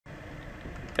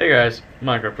Hey guys,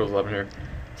 Minecraft Rules 11 here.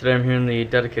 Today I'm here in the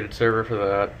dedicated server for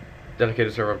the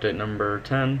dedicated server update number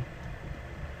 10.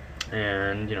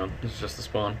 And, this is just the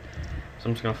spawn. So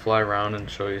I'm just going to fly around and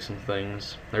show you some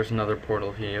things. There's another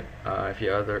portal here, if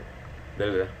you ever,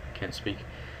 can't speak,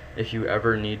 if you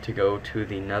ever need to go to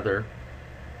the nether.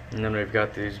 And then we've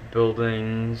got these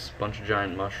buildings, bunch of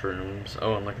giant mushrooms.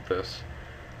 Oh, and look at this.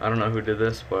 I don't know who did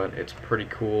this, but it's pretty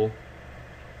cool.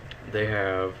 They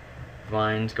have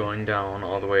vines going down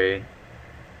all the way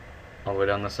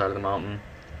down the side of the mountain.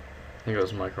 I think it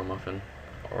was Micro Muffin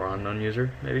or unknown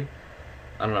user, maybe.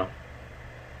 I don't know.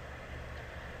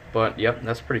 But yep,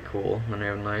 that's pretty cool. Then we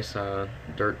have a nice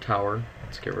dirt tower.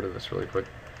 Let's get rid of this really quick.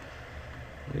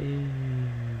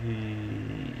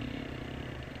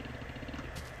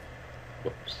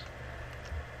 Whoops.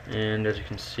 And as you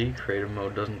can see, creative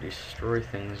mode doesn't destroy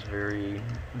things very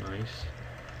nice.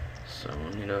 So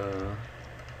I need a...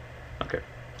 Okay,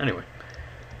 anyway.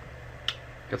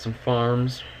 Got some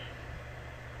farms.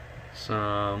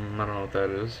 Some... I don't know what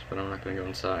that is, but I'm not going to go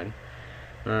inside.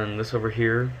 And this over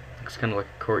here looks kind of like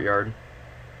a courtyard.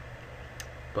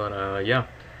 But, yeah.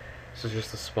 This is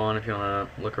just the spawn if you want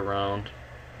to look around.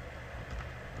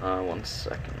 1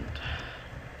 second.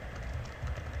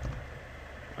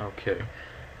 Okay.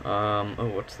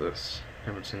 Oh, what's this?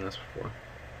 Haven't seen this before.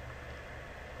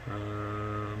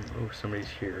 Oh, somebody's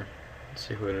here. Let's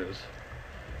see who it is.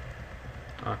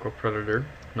 Aqua Predator.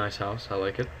 Nice house. I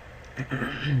like it.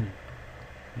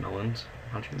 Melons.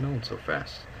 How'd you get melons so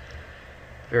fast?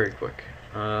 Very quick.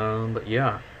 But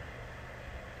yeah.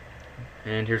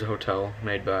 And here's a hotel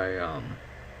made by,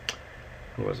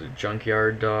 who was it?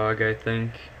 Junkyard Dog, I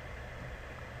think.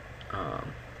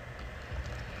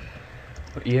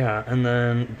 But yeah, and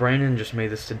then Brandon just made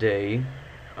this today.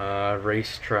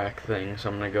 Racetrack thing, so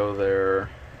I'm gonna go there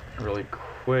really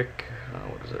quick.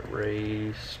 What is it?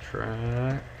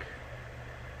 Racetrack.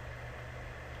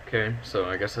 Okay, so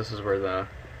I guess this is where the...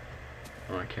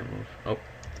 Oh, I can't move. Oh,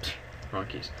 wrong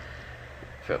keys.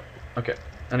 Fail. Okay,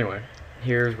 anyway,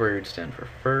 here's where you'd stand for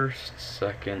first,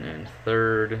 second, and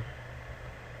third.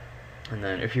 And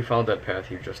then if you followed that path,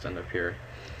 you just end up here.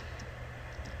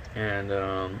 And,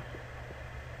 here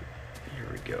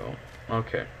we go.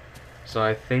 Okay. So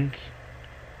I think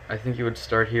you would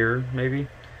start here, maybe,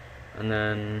 and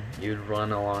then you'd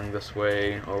run along this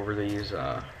way over these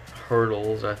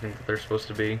hurdles, I think that they're supposed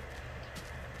to be,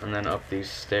 and then up these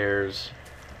stairs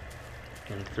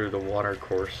and through the water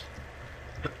course.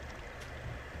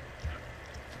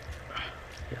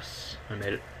 Yes, I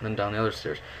made it. Then down the other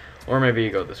stairs. Or maybe you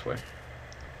go this way.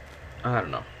 I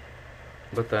don't know.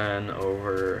 But then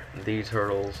over these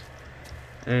hurdles.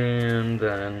 And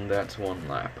then that's one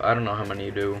lap. I don't know how many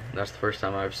you do. That's the first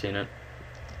time I've seen it.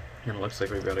 And it looks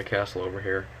like we've got a castle over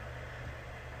here.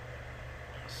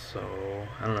 So,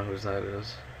 I don't know whose that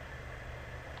is.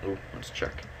 Ooh, let's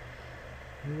check.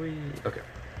 Okay.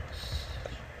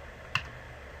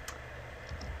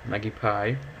 Maggie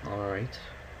Pie. Alright.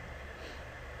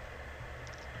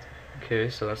 Okay,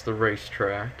 so that's the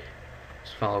racetrack.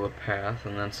 Just follow the path,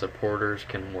 and then supporters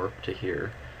can warp to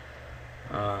here.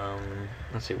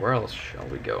 Let's see, where else shall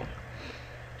we go?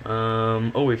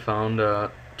 Oh, we found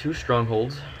 2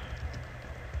 strongholds.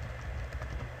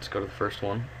 Let's go to the first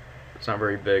one. It's not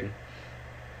very big.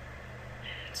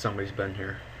 Somebody's been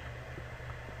here.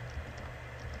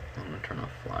 I'm gonna turn off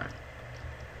fly.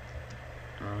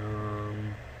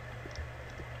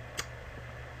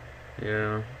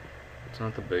 Yeah, it's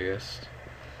not the biggest,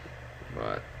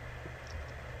 but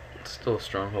it's still a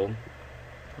stronghold.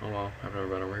 Oh well, I've never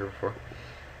been over here before.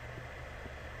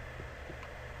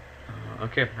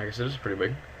 Okay, I guess it is pretty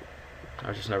big.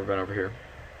 I've just never been over here.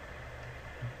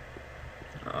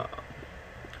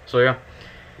 So yeah,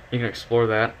 you can explore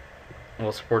that.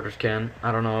 Well, supporters can.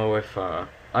 I don't know if, I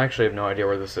actually have no idea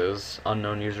where this is.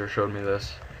 Unknown user showed me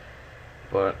this.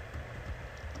 But,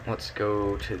 let's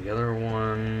go to the other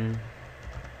one.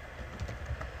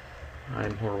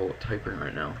 I'm horrible at typing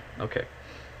right now. Okay.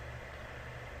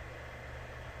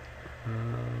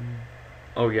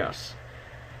 Oh yes,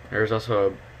 there's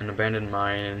also an abandoned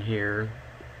mine in here,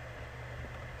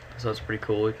 so that's pretty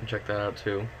cool. You can check that out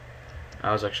too.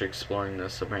 I was actually exploring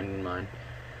this abandoned mine,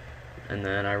 and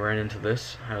then I ran into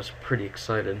this. I was pretty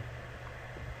excited.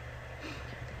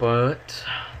 But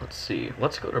let's see.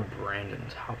 Let's go to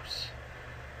Brandon's house.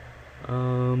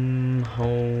 Home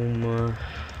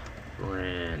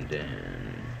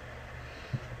Brandon.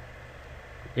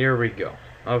 Here we go.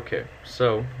 Okay,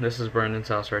 so this is Brandon's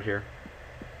house right here.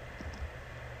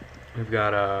 We've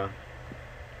got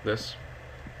this,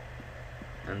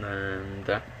 and then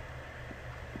that,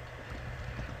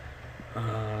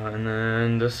 and And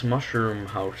then this mushroom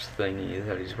house thingy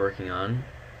that he's working on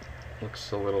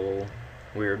looks a little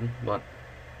weird, but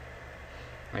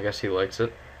I guess he likes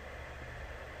it.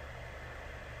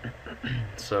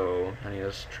 So, and he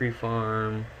has tree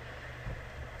farm,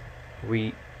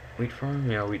 wheat farm,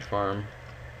 yeah, wheat farm,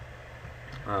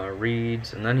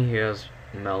 reeds, and then he has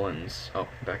melons. Oh,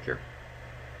 back here,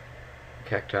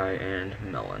 cacti and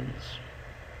melons.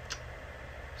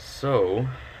 So,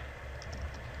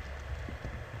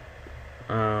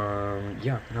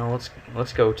 yeah. Now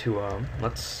let's go to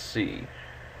let's see.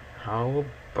 How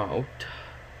about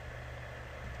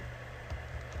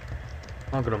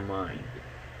I'll go to mine.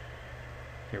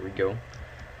 Here we go.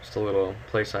 Just a little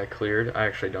place I cleared. I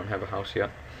actually don't have a house yet.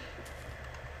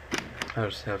 I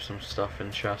just have some stuff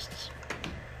in chests.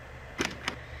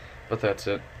 But that's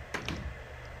it.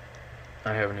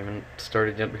 I haven't even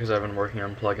started yet because I've been working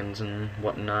on plugins and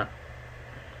whatnot.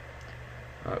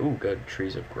 Ooh, good.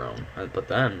 Trees have grown. But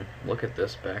then, look at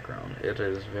this background. It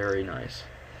is very nice.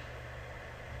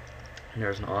 And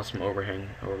there's an awesome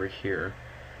overhang over here.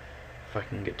 If I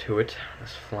can get to it.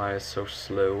 This fly is so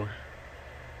slow.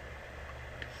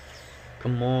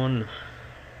 Come on.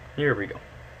 Here we go.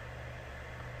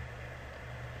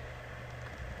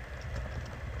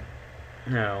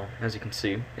 Now, as you can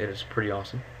see, it is pretty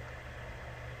awesome.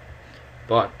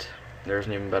 But there's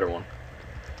an even better one.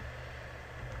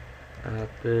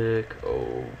 Epic.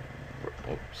 Oh,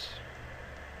 oops.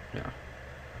 No.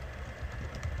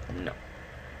 No.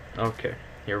 Okay.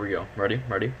 Here we go. Ready?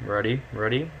 Ready? Ready?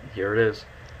 Ready? Here it is.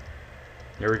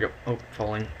 Here we go. Oh,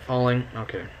 falling. Falling.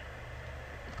 Okay.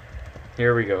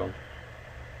 Here we go.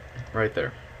 Right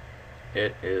there.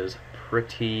 It is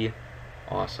pretty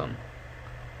awesome.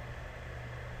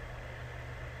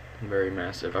 Very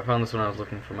massive. I found this when I was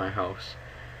looking for my house.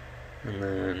 And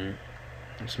then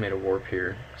I just made a warp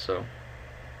here. So,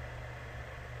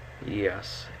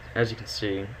 yes. As you can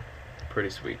see, pretty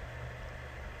sweet.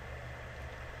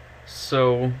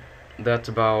 So, that's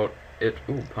about it.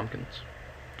 Ooh, pumpkins.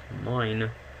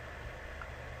 Mine.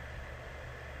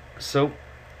 So,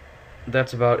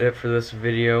 that's about it for this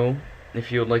video.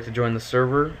 If you would like to join the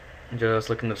server, just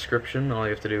look in the description. All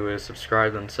you have to do is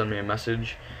subscribe and send me a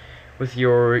message with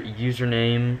your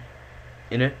username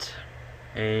in it.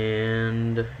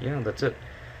 And yeah, that's it.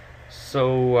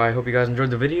 So I hope you guys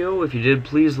enjoyed the video. If you did,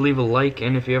 please leave a like,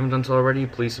 and if you haven't done so already,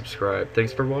 please subscribe.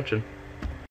 Thanks for watching.